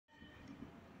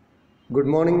Good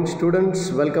morning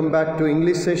students, welcome back to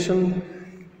English session.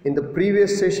 In the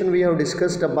previous session we have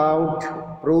discussed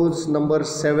about prose number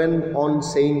 7 on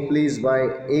saying please by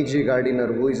A.J. Gardiner,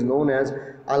 who is known as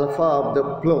Alpha of the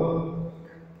Plow.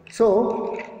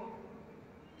 So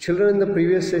children, in the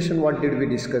previous session what did we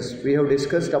discuss? We have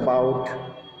discussed about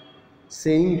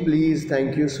saying please,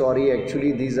 thank you, sorry.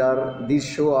 Actually these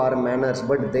show our manners,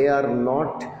 but they are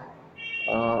not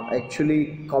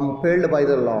actually compelled by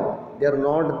the law. They are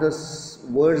not the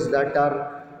words that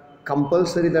are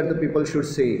compulsory that the people should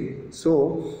say.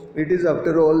 So it is,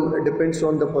 after all, depends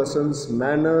on the person's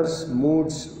manners,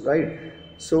 moods, right?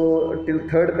 So till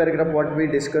third paragraph what we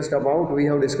discussed about, we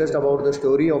have discussed about the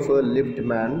story of a lift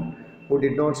man who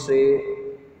did not say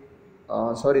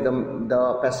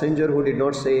the passenger who did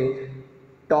not say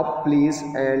top please,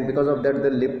 and because of that the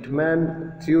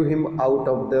liftman threw him out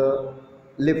of the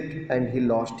lift and he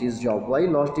lost his job. Why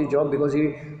lost his job? Because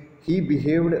he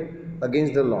behaved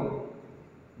against the law.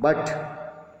 But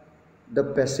the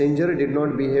passenger did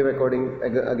not behave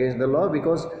against the law,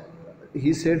 because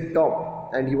he said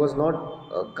top and he was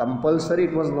not compulsory,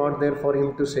 it was not there for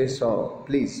him to say so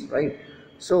please, right?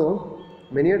 So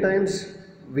many a times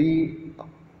we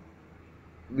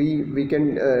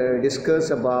can discuss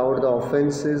about the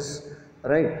offenses,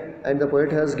 right? And the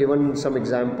poet has given some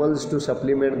examples to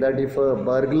supplement that. If a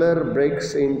burglar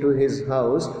breaks into his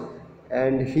house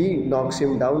and he knocks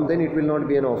him down, then it will not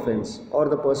be an offense. Or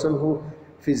the person who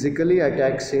physically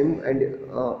attacks him, and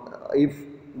if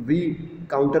we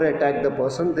counter attack the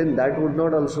person, then that would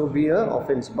not also be a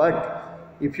offense.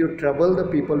 But if you trouble the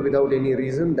people without any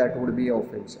reason, that would be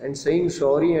offense. And saying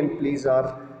sorry and please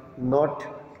are not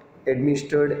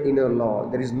administered in a law.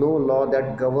 There is no law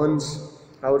that governs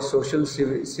our social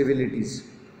civilities,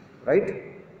 right?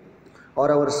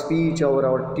 Or our speech, or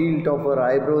our tilt of our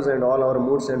eyebrows and all our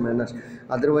moods and manners.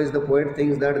 Otherwise the poet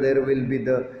thinks that there will be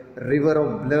the river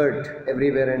of blood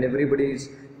everywhere and everybody's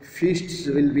fists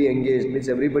will be engaged, means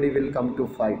everybody will come to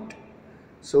fight.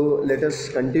 So let us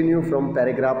continue from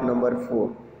paragraph number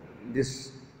 4.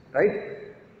 This,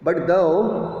 right? But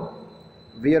though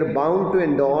we are bound to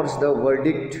endorse the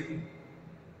verdict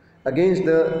against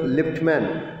the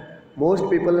liftman, most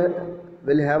people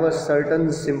will have a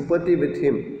certain sympathy with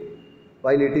him.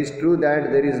 While it is true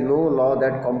that there is no law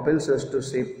that compels us to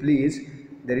say please,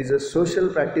 there is a social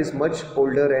practice much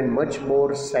older and much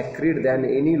more sacred than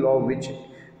any law which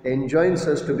enjoins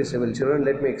us to be civil. Children,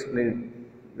 let me explain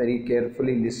it very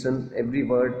carefully. Listen every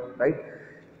word, right?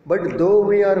 But though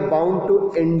we are bound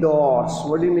to endorse,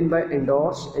 what do you mean by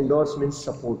endorse? Endorse means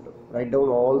support. Write down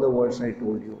all the words I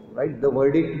told you, right? The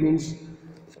verdict means,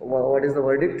 what is the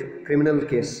verdict? Criminal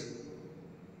case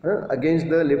against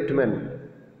the liftman.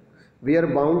 We are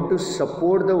bound to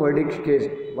support the verdict case.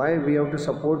 Why we have to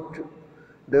support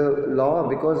the law?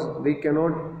 Because we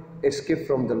cannot escape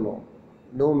from the law.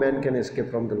 No man can escape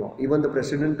from the law. Even the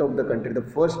president of the country, the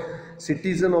first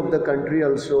citizen of the country,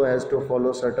 also has to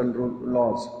follow certain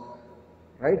laws,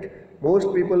 right?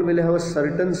 Most people will have a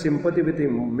certain sympathy with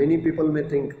him. Many people may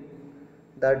think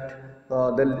that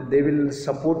they will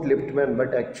support liftman,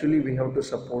 but actually we have to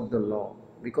support the law,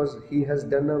 because he has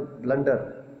done a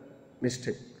blunder,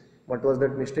 mistake. What was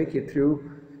that mistake? He threw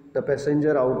the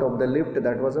passenger out of the lift.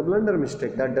 That was a blunder,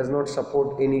 mistake. That does not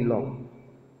support any law.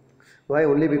 Why?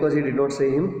 Only because he did not say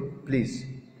him please.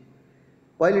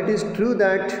 While it is true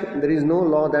that there is no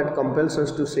law that compels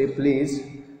us to say please,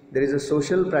 there is a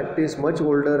social practice much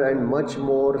older and much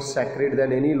more sacred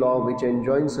than any law which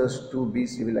enjoins us to be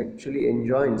civil. Actually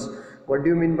enjoins. What do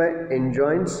you mean by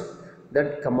enjoins?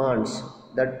 That commands,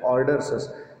 that orders us.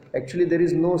 Actually there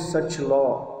is no such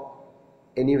law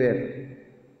anywhere,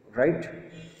 right?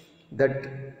 That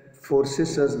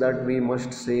forces us that we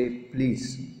must say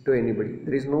please to anybody.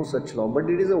 There is no such law, but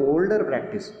it is a older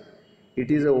practice.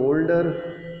 It is a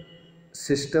older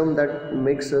system that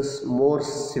makes us more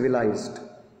civilized,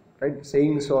 right?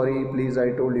 Saying sorry, please,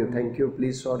 I told you, thank you,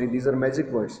 please, sorry, these are magic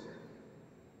words,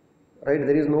 right?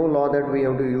 There is no law that we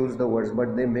have to use the words,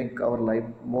 but they make our life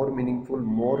more meaningful,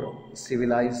 more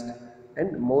civilized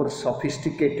and more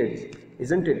sophisticated,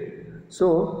 isn't it?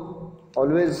 So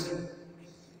always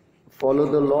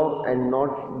follow the law and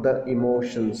not the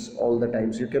emotions all the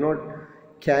times. You cannot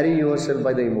carry yourself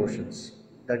by the emotions.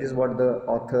 That is what the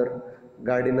author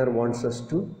Gardiner wants us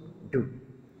to do.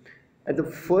 And the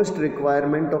first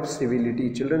requirement of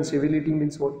civility, children, civility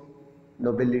means what?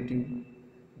 Nobility,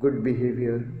 good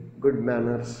behavior, good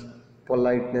manners,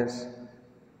 politeness,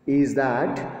 is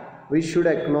that we should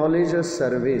acknowledge a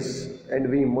service, and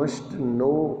we must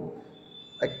know.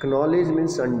 Acknowledge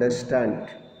means understand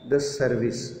the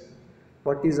service.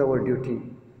 What is our duty?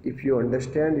 If you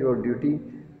understand your duty,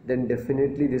 then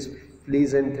definitely this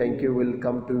please and thank you will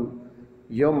come to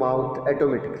your mouth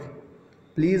automatically.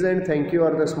 Please and thank you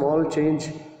are the small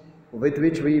change with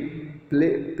which we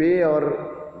pay our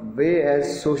way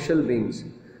as social beings.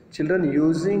 Children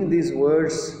using these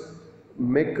words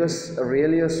make us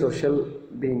really a social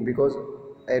being, because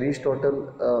Aristotle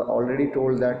already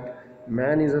told that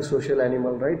man is a social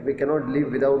animal, right? We cannot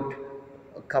live without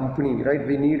company, right?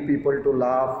 We need people to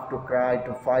laugh, to cry,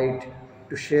 to fight,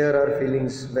 to share our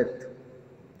feelings with.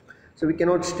 So we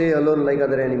cannot stay alone like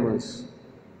other animals.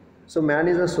 So man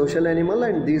is a social animal,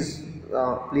 and these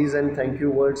please and thank you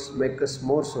words make us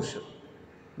more social.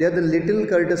 They are the little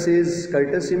courtesies.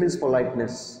 Courtesy means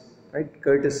politeness, right?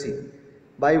 Courtesy,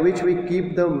 by which we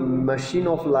keep the machine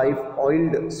of life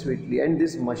oiled sweetly. And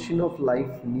this machine of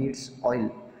life needs oil.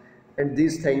 And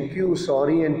these thank you,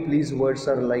 sorry, and please words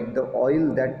are like the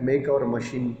oil that make our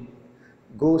machine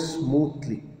go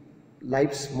smoothly.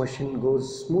 Life's machine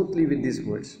goes smoothly with these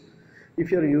words.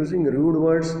 If you are using rude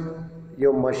words,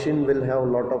 your machine will have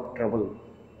a lot of trouble,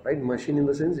 right? Machine in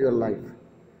the sense your life.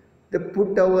 They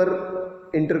put our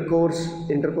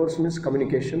intercourse means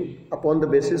communication, upon the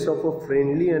basis of a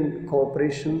friendly and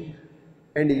cooperation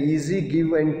and easy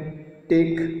give and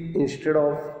take, instead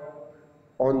of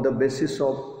on the basis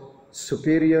of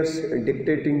superiors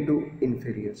dictating to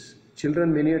inferiors.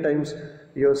 Children, many a times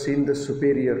you have seen the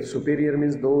superior. Superior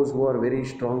means those who are very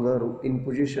stronger in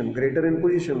position, greater in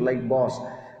position, like boss.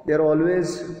 They are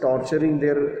always torturing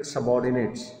their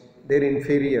subordinates, their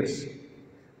inferiors,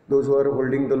 those who are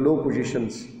holding the low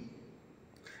positions.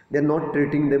 They are not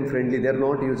treating them friendly. They are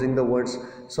not using the words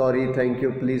sorry, thank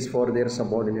you, please for their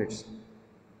subordinates,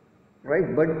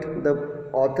 right? But the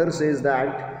author says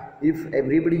that if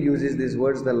everybody uses these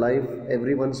words, the life,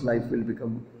 everyone's life will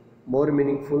become more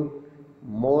meaningful,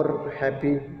 more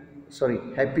happier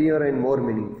and more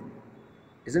meaningful,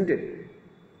 isn't it?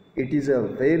 It is a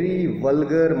very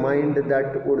vulgar mind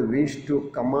that would wish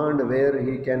to command where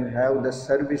he can have the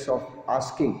service of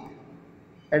asking,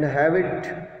 and have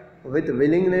it with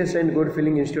willingness and good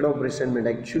feeling instead of resentment.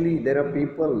 Actually, there are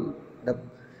people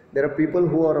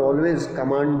who are always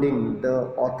commanding. The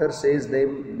author says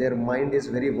their mind is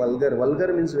very vulgar.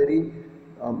 Vulgar means very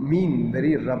mean,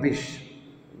 very rubbish,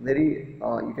 very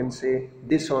you can say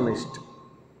dishonest.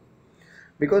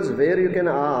 Because where you can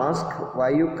ask,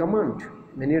 why you command?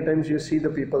 Many times you see the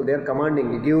people, they are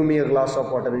commanding, give me a glass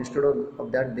of water. Instead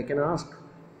of that, they can ask,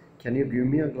 can you give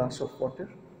me a glass of water?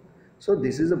 So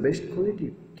this is the best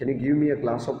quality. Can you give me a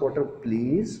glass of water,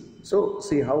 please? So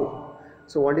see how.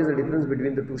 So what is the difference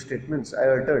between the two statements I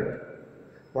uttered?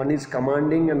 One is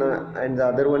commanding and the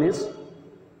other one is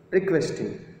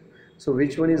requesting. So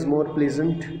which one is more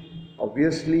pleasant?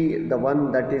 Obviously the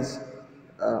one that is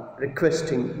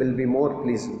requesting will be more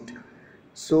pleasant.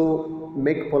 So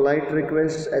make polite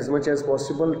requests as much as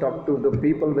possible. Talk to the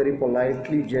people very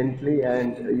politely, gently,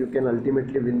 and you can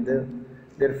ultimately win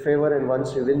their favor. And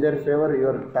once you win their favor,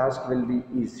 your task will be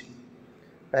easy.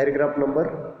 Paragraph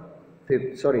number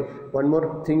 5. Sorry, one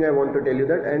more thing I want to tell you,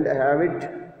 that and have it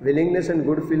willingness and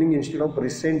good feeling instead of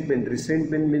resentment.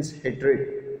 Resentment means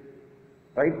hatred,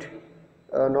 right?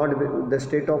 Not the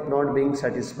state of not being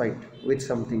satisfied with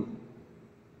something.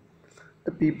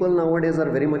 The people nowadays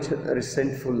are very much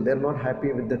resentful. They are not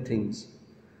happy with the things.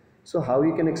 So how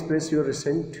you can express your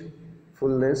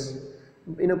resentfulness?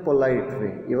 In a polite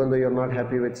way. Even though you are not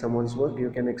happy with someone's work,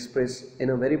 you can express in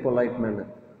a very polite manner.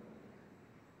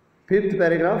 5th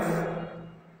paragraph,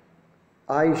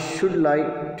 I should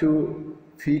like to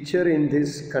feature in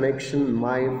this connection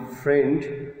my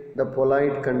friend, the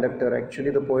polite conductor. Actually,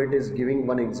 the poet is giving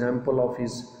one example of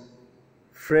his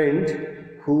friend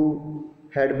who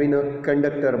had been a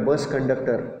conductor, bus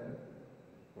conductor,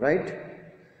 right?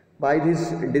 By this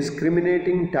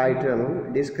discriminating title,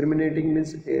 discriminating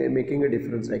means making a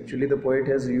difference. Actually, the poet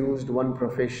has used one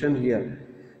profession here.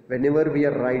 Whenever we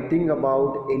are writing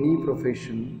about any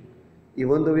profession,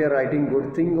 even though we are writing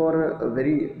good thing or a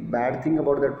very bad thing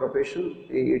about that profession,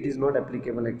 it is not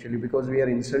applicable actually, because we are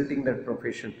insulting that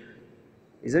profession,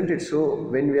 isn't it? So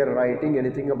when we are writing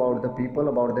anything about the people,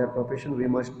 about their profession, we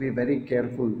must be very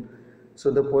careful.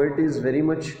 So the poet is very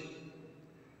much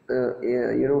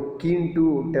keen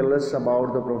to tell us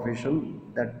about the profession,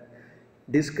 that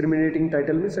discriminating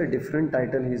title means a different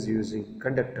title he is using,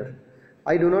 conductor.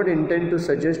 I do not intend to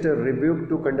suggest a rebuke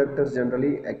to conductors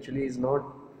generally. Actually, he is not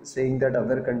saying that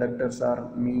other conductors are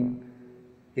mean,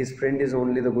 his friend is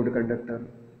only the good conductor,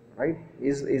 right?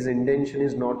 His intention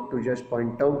is not to just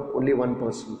point out only one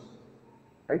person,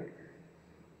 right?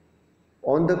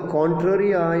 On the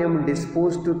contrary, I am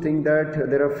disposed to think that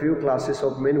there are few classes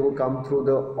of men who come through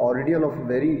the ordeal of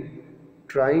very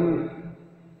trying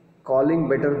calling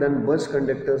better than bus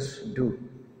conductors do.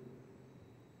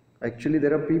 Actually,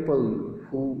 there are people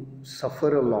who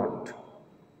suffer a lot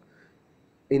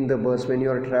in the bus. When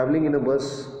you are traveling in a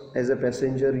bus as a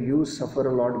passenger, you suffer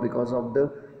a lot because of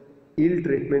the ill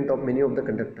treatment of many of the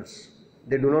conductors.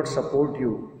 They do not support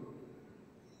you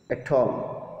at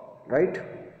all, right?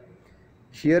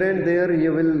 Here and there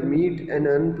you will meet an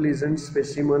unpleasant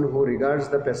specimen who regards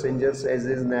the passengers as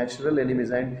his natural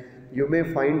enemies, and you may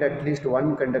find at least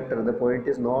one conductor. The point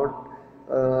is not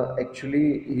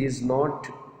actually he is not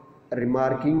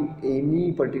remarking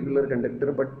any particular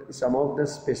conductor, but some of the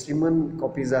specimen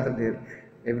copies are there.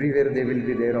 Everywhere they will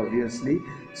be there, obviously.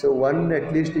 So one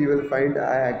at least you will find.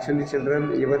 I actually,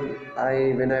 children, even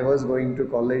I, when I was going to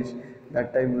college,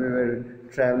 that time we were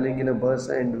traveling in a bus,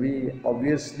 and we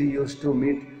obviously used to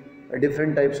meet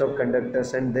different types of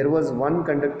conductors, and there was one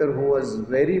conductor who was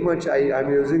very much,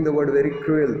 I'm using the word very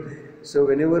cruel. So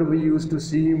whenever we used to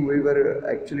see him, we were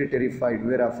actually terrified.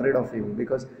 We were afraid of him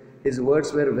because his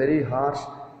words were very harsh,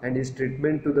 and his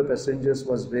treatment to the passengers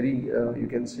was very, you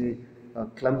can say,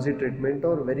 clumsy treatment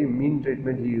or very mean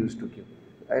treatment he used to give.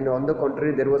 And on the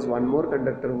contrary, there was one more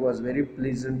conductor who was very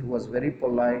pleasant, who was very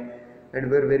polite, and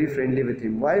we were very friendly with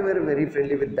him. Why we were very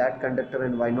friendly with that conductor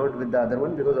and why not with the other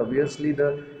one? Because obviously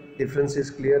the difference is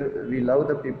clear. We love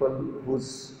the people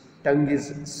whose tongue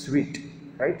is sweet,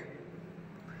 right?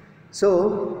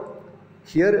 So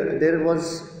here there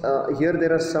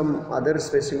are some other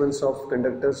specimens of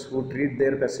conductors who treat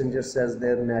their passengers as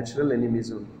their natural enemies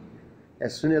only.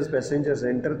 As soon as passengers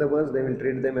enter the bus, they will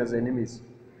treat them as enemies,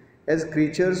 as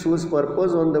creatures whose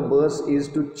purpose on the bus is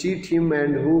to cheat him,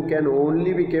 and who can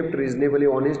only be kept reasonably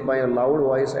honest by a loud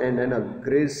voice and an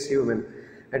aggressive man.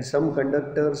 And some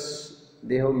conductors,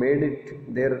 they have made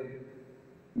it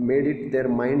their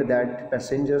mind that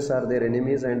passengers are their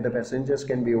enemies, and the passengers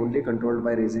can be only controlled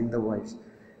by raising the voice.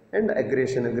 And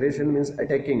aggression means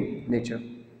attacking nature,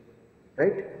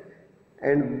 right?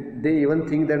 And they even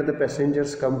think that the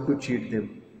passengers come to cheat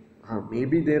them.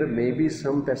 Maybe there may be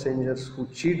some passengers who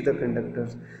cheat the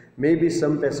conductors. Maybe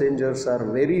some passengers are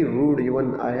very rude,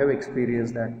 even I have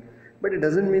experienced that. But it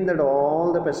doesn't mean that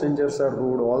all the passengers are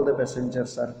rude, all the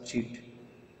passengers are cheat.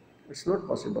 It's not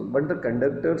possible. But the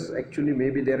conductors, actually,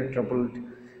 maybe they are troubled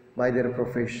by their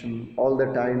profession. All the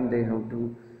time they have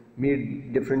to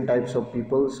meet different types of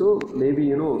people. So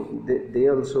maybe, they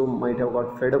also might have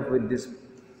got fed up with this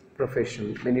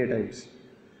profession many times.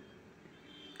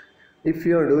 If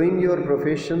you are doing your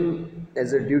profession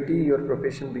as a duty, your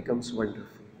profession becomes wonderful,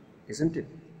 isn't it?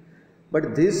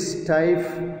 But this type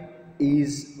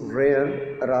is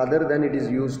rare rather than it is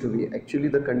used to be. Actually,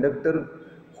 the conductor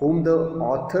whom the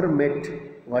author met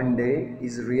one day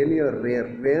is really a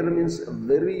rare. Rare means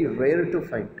very rare to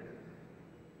find.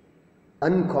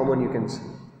 Uncommon, you can say,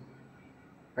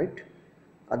 right?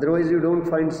 Otherwise, you don't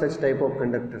find such type of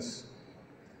conductors.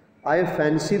 I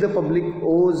fancy the public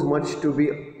owes much to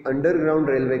the underground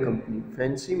railway company.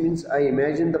 Fancy means I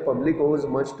imagine the public owes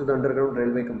much to the underground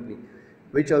railway company,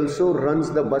 which also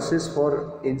runs the buses,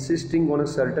 for insisting on a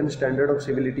certain standard of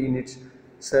civility in its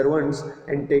servants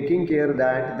and taking care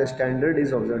that the standard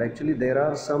is observed. Actually, there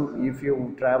are some, if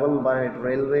you travel by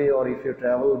railway, or if you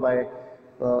travel by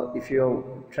if you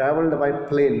have traveled by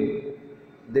plane,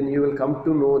 then you will come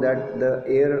to know that the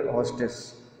air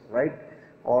hostess, right,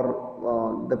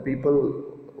 or the people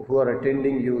who are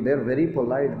attending you, they are very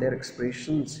polite. Their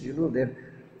expressions, their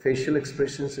facial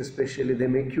expressions especially, they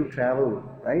make you travel,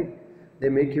 right? They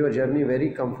make your journey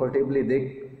very comfortably.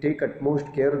 They take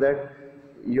utmost care that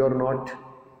you are not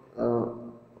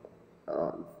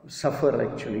suffer.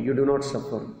 Actually, you do not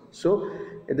suffer. So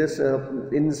this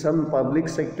in some public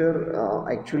sector,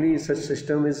 actually such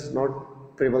system is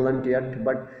not prevalent yet,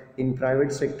 but in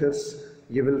private sectors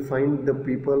you will find the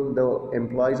people, the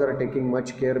employees are taking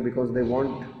much care because they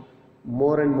want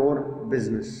more and more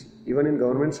business. Even in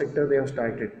government sector they have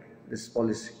started this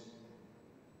policy.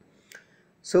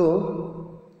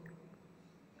 So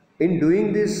in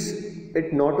doing this,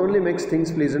 it not only makes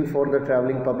things pleasant for the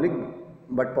traveling public,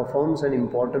 but performs an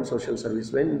important social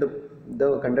service. When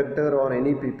the conductor or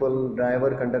any people,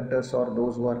 driver, conductors, or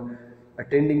those who are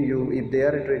attending you, if they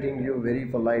are treating you very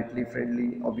politely,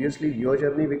 friendly, obviously your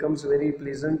journey becomes very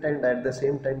pleasant, and at the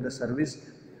same time the service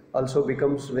also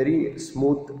becomes very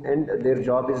smooth, and their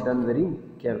job is done very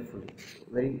carefully,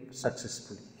 very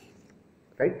successfully,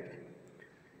 right?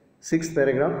 Sixth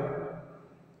paragraph,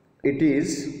 it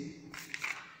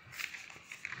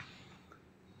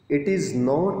is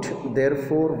not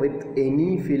therefore with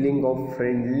any feeling of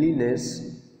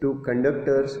friendliness to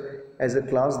conductors as a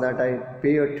class that I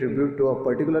pay a tribute to a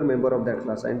particular member of that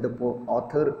class. And the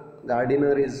author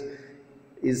Gardiner is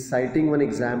is citing one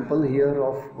example here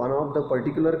of one of the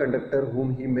particular conductor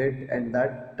whom he met, and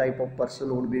that type of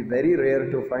person would be very rare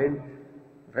to find,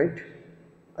 right?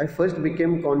 I first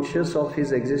became conscious of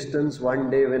his existence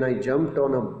one day when I jumped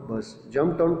on a bus.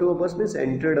 Jumped onto a bus means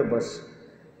entered a bus,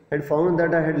 and found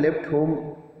that I had left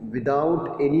home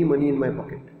without any money in my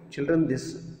pocket. Children,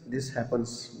 this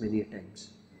happens many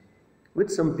times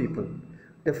with some people.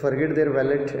 They forget their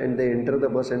wallet and they enter the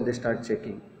bus and they start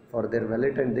checking for their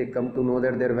wallet, and they come to know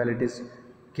that their wallet is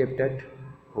kept at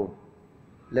home,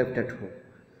 left at home.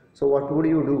 So what would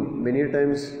you do? Many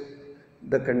times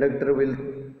the conductor will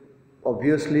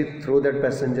obviously throw that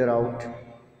passenger out,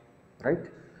 right?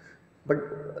 But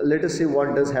let us see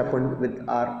what does happen with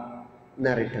our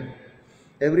narrator.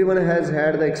 Everyone has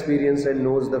had the experience and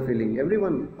knows the feeling,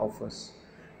 everyone of us.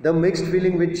 The mixed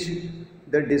feeling which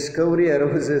the discovery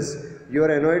arouses. You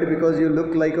are annoyed because you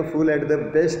look like a fool at the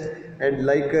best and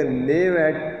like a knave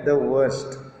at the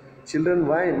worst. Children,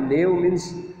 why? Knave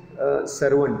means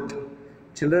servant.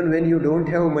 Children, when you don't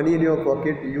have money in your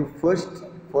pocket, you first,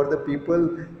 for the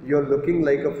people, you are looking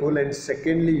like a fool, and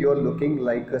secondly, you are looking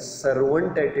like a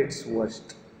servant at its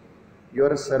worst. You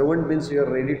are a servant means you are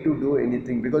ready to do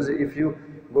anything, because if you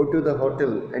go to the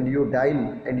hotel and you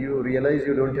dine and you realize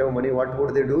you don't have money, what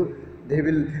would they do? They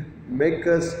will make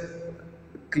us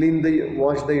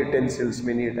wash the utensils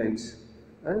many times.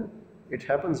 Huh? It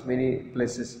happens many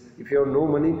places. If you have no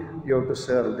money, you have to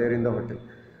serve there in the hotel.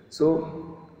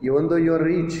 So even though you are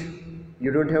rich,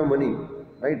 you don't have money,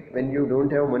 right? When you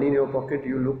don't have money in your pocket,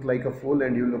 you look like a fool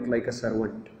and you look like a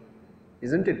servant,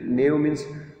 isn't it? Knave means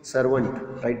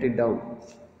servant. Write it down.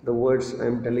 The words I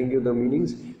am telling you, the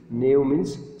meanings. Knave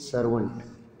means servant,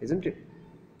 isn't it?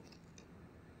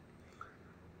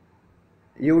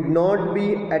 You would not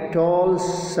be at all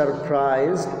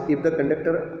surprised if the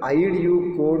conductor eyed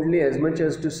you coldly as much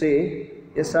as to say,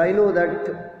 yes, I know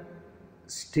that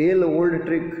stale old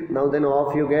trick, now then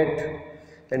off you get.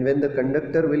 And when the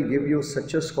conductor will give you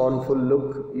such a scornful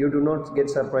look, you do not get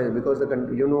surprised, because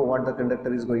you know what the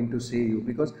conductor is going to say you.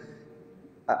 Because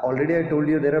already I told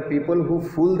you, there are people who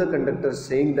fool the conductor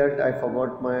saying that I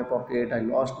forgot my pocket, I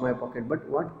lost my pocket. But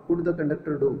what could the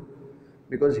conductor do?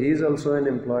 Because he is also an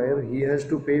employer, he has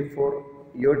to pay for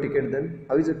your ticket. Then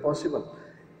how is it possible?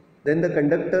 Then the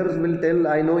conductors will tell,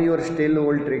 I know your stale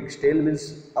old trick. Stale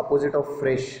means opposite of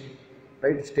fresh,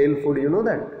 right? Stale food, you know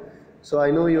that. So I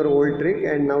know your old trick,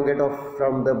 and now get off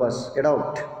from the bus, get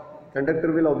out.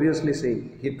 Conductor will obviously say.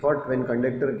 He thought when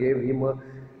conductor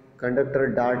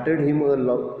darted him a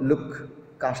look,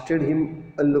 casted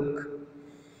him a look.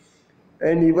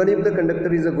 And even if the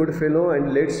conductor is a good fellow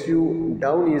and lets you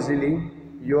down easily,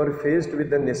 you are faced with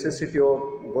the necessity of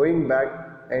going back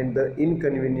and the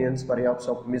inconvenience perhaps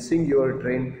of missing your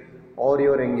train or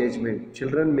your engagement.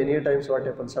 Children, many a times what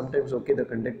happens, sometimes okay, the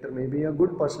conductor may be a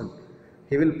good person.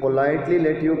 He will politely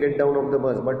let you get down of the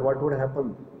bus, but what would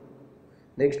happen?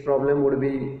 Next problem would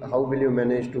be, how will you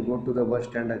manage to go to the bus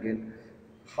stand again?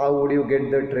 How would you get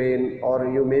the train? Or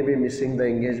you may be missing the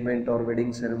engagement or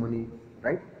wedding ceremony,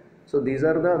 right? So these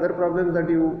are the other problems that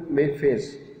you may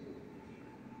face,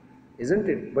 isn't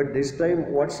it? But this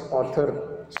time, what's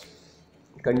author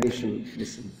condition?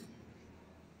 Listen.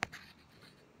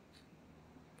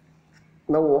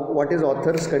 Now, what is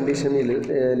author's condition?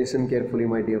 Listen carefully,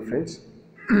 my dear friends.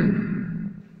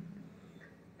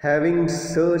 Having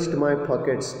searched my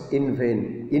pockets in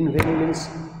vain. In vain means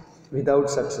without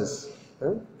success.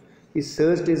 Huh? He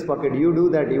searched his pocket. You do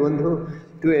that even though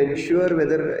to ensure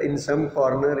whether in some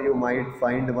corner you might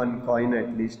find one coin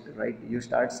at least, right? You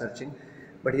start searching.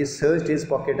 But he searched his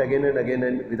pocket again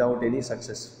and without any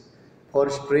success. For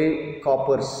stray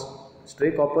coppers.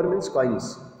 Stray copper means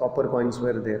coins. Copper coins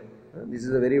were there. This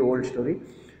is a very old story.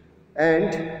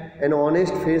 And an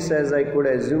honest face, as I could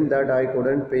assume that I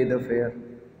couldn't pay the fare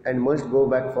and must go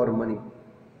back for money.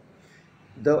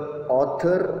 The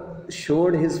author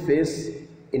showed his face,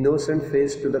 innocent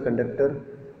face, to the conductor,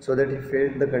 so that he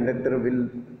felt the conductor will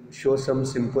show some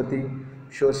sympathy,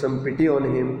 show some pity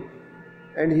on him,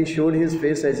 and he showed his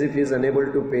face as if he is unable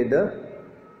to pay the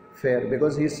fare,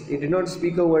 because he did not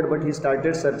speak a word, but he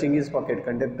started searching his pocket.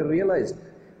 Conductor realized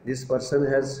this person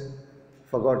has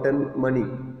forgotten money,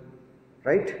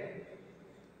 right?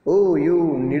 Oh,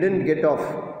 you needn't get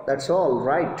off, that's all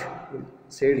right,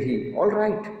 said he. All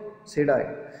right, said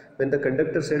I. When the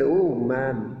conductor said, oh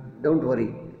man, don't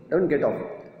worry, don't get off,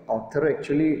 author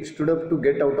actually stood up to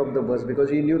get out of the bus, because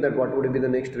he knew that what would be the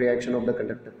next reaction of the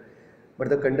conductor. But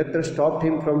the conductor stopped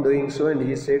him from doing so, and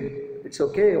he said, it's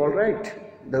okay, all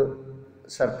right. The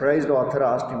surprised author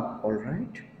asked him, all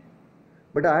right,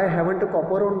 but I haven't a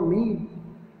copper on me,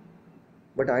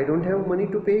 but I don't have money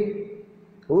to pay.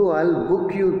 Oh, I'll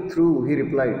book you through, he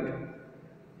replied.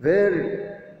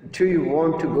 Where do you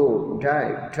want to go?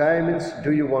 Drive. Drive means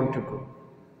do you want to go?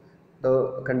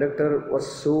 The conductor was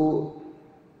so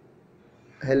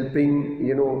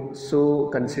helping, so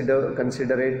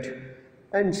considerate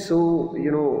and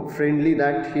so, friendly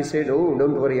that he said, oh,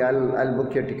 don't worry, I'll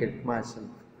book your ticket myself.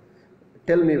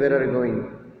 Tell me where are you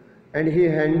going? And he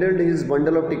handled his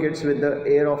bundle of tickets with the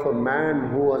air of a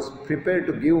man who was prepared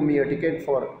to give me a ticket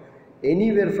for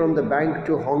anywhere from the bank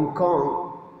to Hong Kong.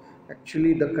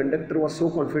 Actually, the conductor was so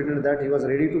confident that he was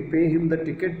ready to pay him the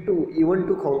ticket to even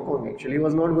to Hong Kong. Actually, he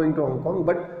was not going to Hong Kong,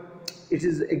 but it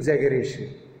is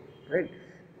exaggeration, right?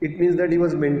 It means that he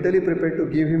was mentally prepared to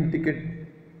give him ticket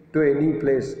to any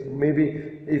place.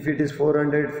 Maybe if it is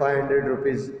 400, 500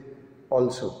 rupees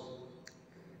also.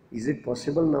 Is it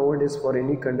possible nowadays for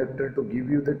any conductor to give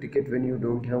you the ticket when you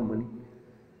don't have money?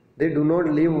 They do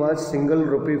not leave a single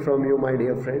rupee from you, my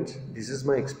dear friends. This is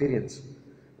my experience.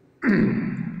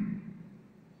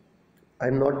 I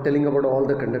am not telling about all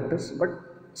the conductors, but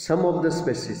some of the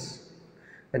species.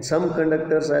 And some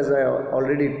conductors, as I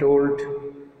already told,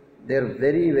 they are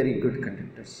very, very good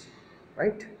conductors,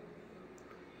 right?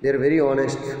 They are very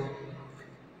honest.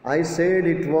 I said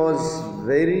it was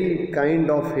very kind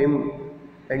of him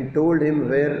and told him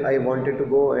where I wanted to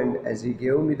go, and as he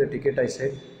gave me the ticket, I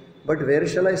said, but where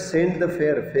shall I send the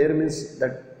fare? Fare means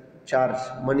that charge,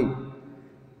 money.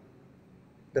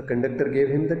 The conductor gave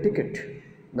him the ticket.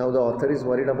 Now the author is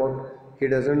worried about he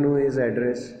doesn't know his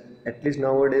address. At least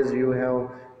nowadays you have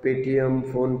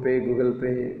Paytm, Phone Pay, Google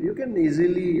Pay. You can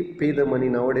easily pay the money.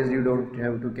 Nowadays you don't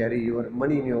have to carry your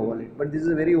money in your wallet. But this is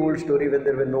a very old story when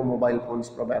there were no mobile phones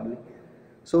probably.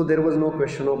 So there was no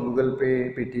question of Google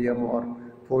Pay, Paytm or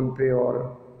Phone Pay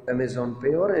or Amazon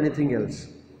Pay or anything else,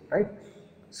 right?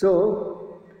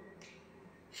 So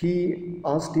he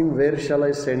asked him, where shall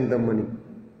I send the money?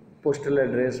 Postal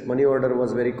address, money order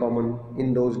was very common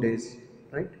in those days,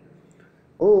 right?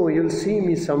 Oh, you'll see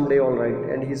me someday, all right.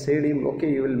 And he said him,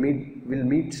 okay, we'll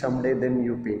meet someday, then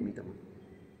you pay me the money.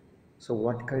 So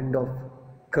what kind of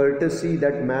courtesy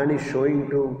that man is showing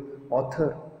to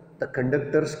author? The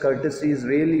conductor's courtesy is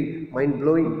really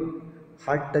mind-blowing,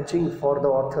 heart-touching for the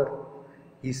author.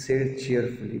 He said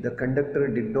cheerfully. The conductor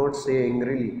did not say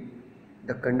angrily.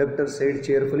 The conductor said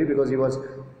cheerfully because he was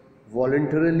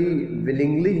voluntarily,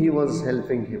 willingly he was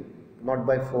helping him, not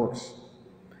by force.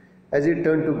 As he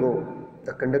turned to go,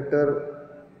 the conductor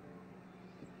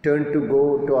turned to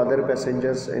go to other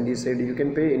passengers and he said, you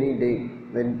can pay any day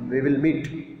when we will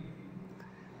meet.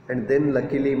 And then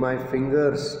luckily my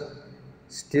fingers,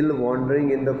 still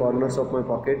wandering in the corners of my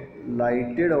pocket,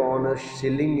 lighted on a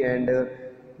shilling and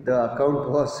the account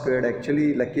was squared.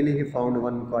 Actually, luckily he found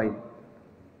one coin.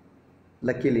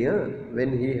 Luckily,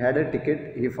 when he had a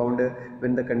ticket, he found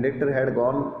when the conductor had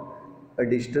gone a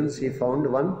distance, he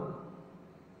found one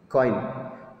coin.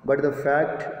 But the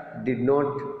fact did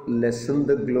not lessen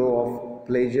the glow of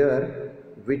pleasure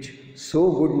which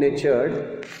so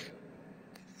good-natured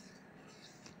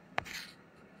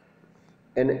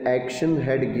an action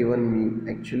had given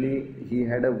me. Actually, he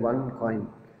had a one coin,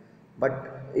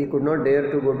 but he could not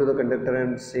dare to go to the conductor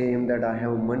and say him that I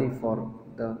have money for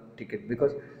the ticket,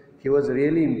 because he was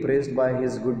really impressed by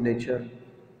his good nature,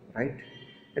 right?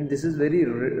 And this is very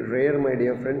rare, my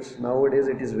dear friends. Nowadays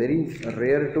it is very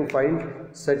rare to find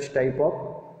such type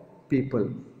of people,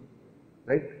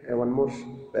 right? One more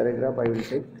paragraph I will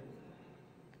take.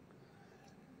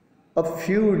 A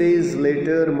few days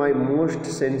later, my most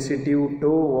sensitive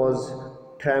toe was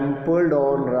trampled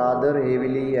on rather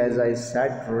heavily as I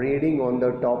sat reading on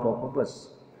the top of a bus.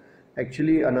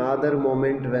 Actually, another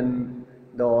moment when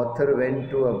the author went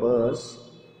to a bus,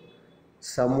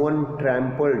 someone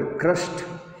crushed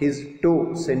his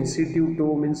toe. Sensitive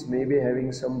toe means maybe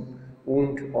having some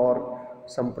wound or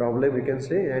some problem, we can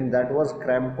say, and that was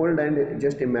trampled. And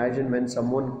just imagine when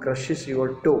someone crushes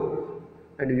your toe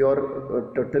and you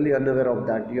are totally unaware of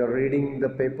that. You are reading the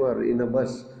paper in a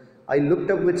bus. I looked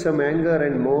up with some anger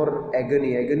and more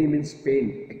agony. Agony means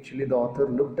pain. Actually, the author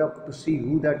looked up to see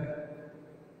who that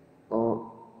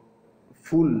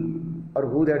fool or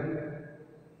who that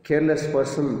careless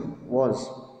person was.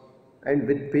 And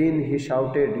with pain he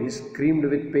shouted, he screamed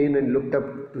with pain and looked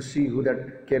up to see who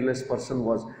that careless person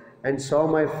was, and saw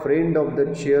my friend of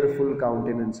the cheerful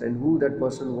countenance. And who that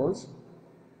person was?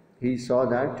 He saw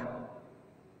that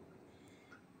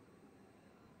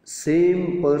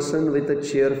same person with a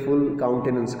cheerful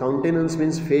countenance. Countenance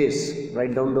means face.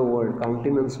 Write down the word.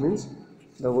 Countenance means,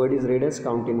 the word is read as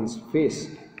countenance, face.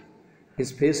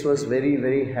 His face was very,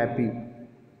 very happy,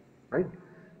 right?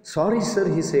 Sorry,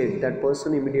 sir, he said. That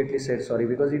person immediately said sorry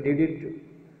because he did it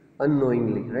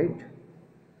unknowingly, right?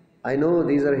 I know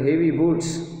these are heavy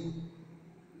boots,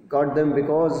 got them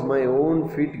because my own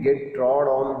feet get trod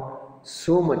on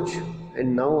so much,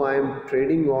 and now I am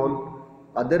treading on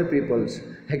other people's.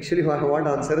 Actually, what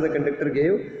answer the conductor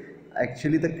gave?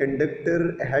 Actually, the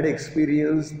conductor had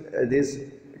experienced this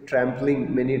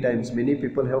trampling many times. Many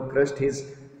people have crushed his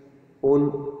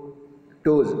own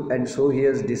toes, and so he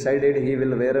has decided he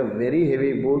will wear a very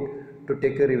heavy boot to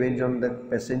take a revenge on the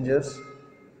passengers.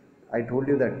 I told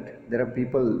you that there are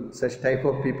people, such type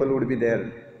of people would be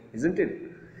there, isn't it?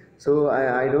 So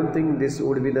I don't think this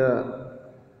would be the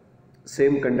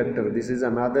same conductor. This is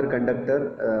another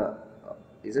conductor,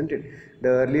 isn't it? The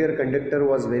earlier conductor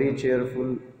was very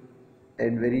cheerful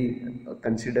and very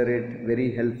considerate,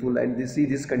 very helpful. And see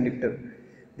this conductor.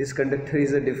 This conductor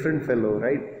is a different fellow,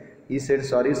 right? He said,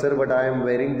 "Sorry, sir, but I am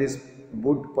wearing this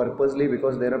boot purposely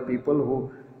because there are people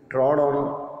who trod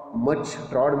on much.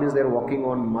 Trod means they are walking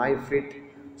on my feet,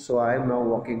 so I am now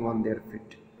walking on their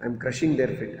feet. I am crushing their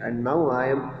feet, and now I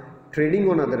am treading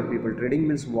on other people. Treading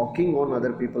means walking on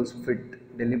other people's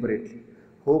feet deliberately.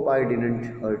 Hope I didn't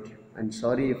hurt you, and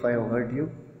sorry if I have hurt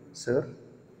you, sir."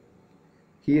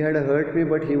 He had hurt me,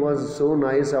 but he was so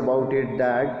nice about it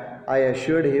that I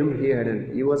assured him he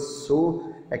hadn't. He was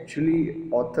so, actually,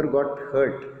 author got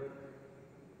hurt,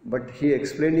 but he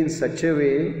explained in such a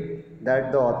way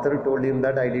that the author told him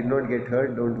that I did not get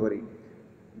hurt, don't worry.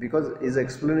 Because his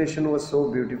explanation was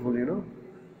so beautiful, you know.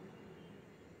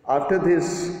 After this,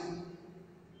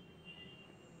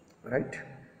 right,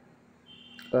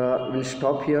 we'll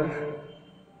stop here.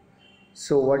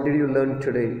 So, what did you learn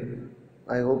today?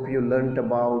 I hope you learnt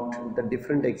about the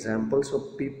different examples of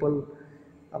people,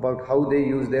 about how they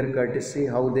use their courtesy,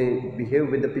 how they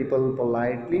behave with the people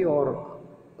politely or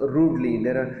rudely.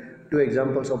 There are two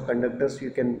examples of conductors.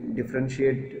 You can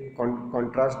differentiate,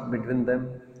 contrast between them,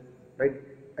 right?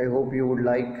 I hope you would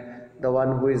like the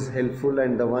one who is helpful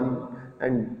and the one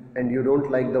and you don't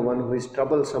like the one who is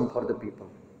troublesome for the people,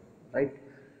 right?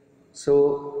 So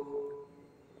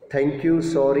thank you,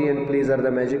 sorry, and please are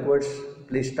the magic words.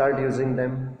 Please start using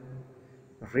them.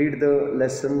 Read the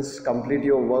lessons, complete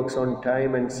your works on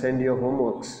time, and send your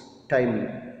homeworks timely.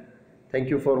 Thank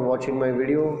you for watching my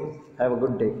video. Have a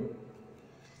good day.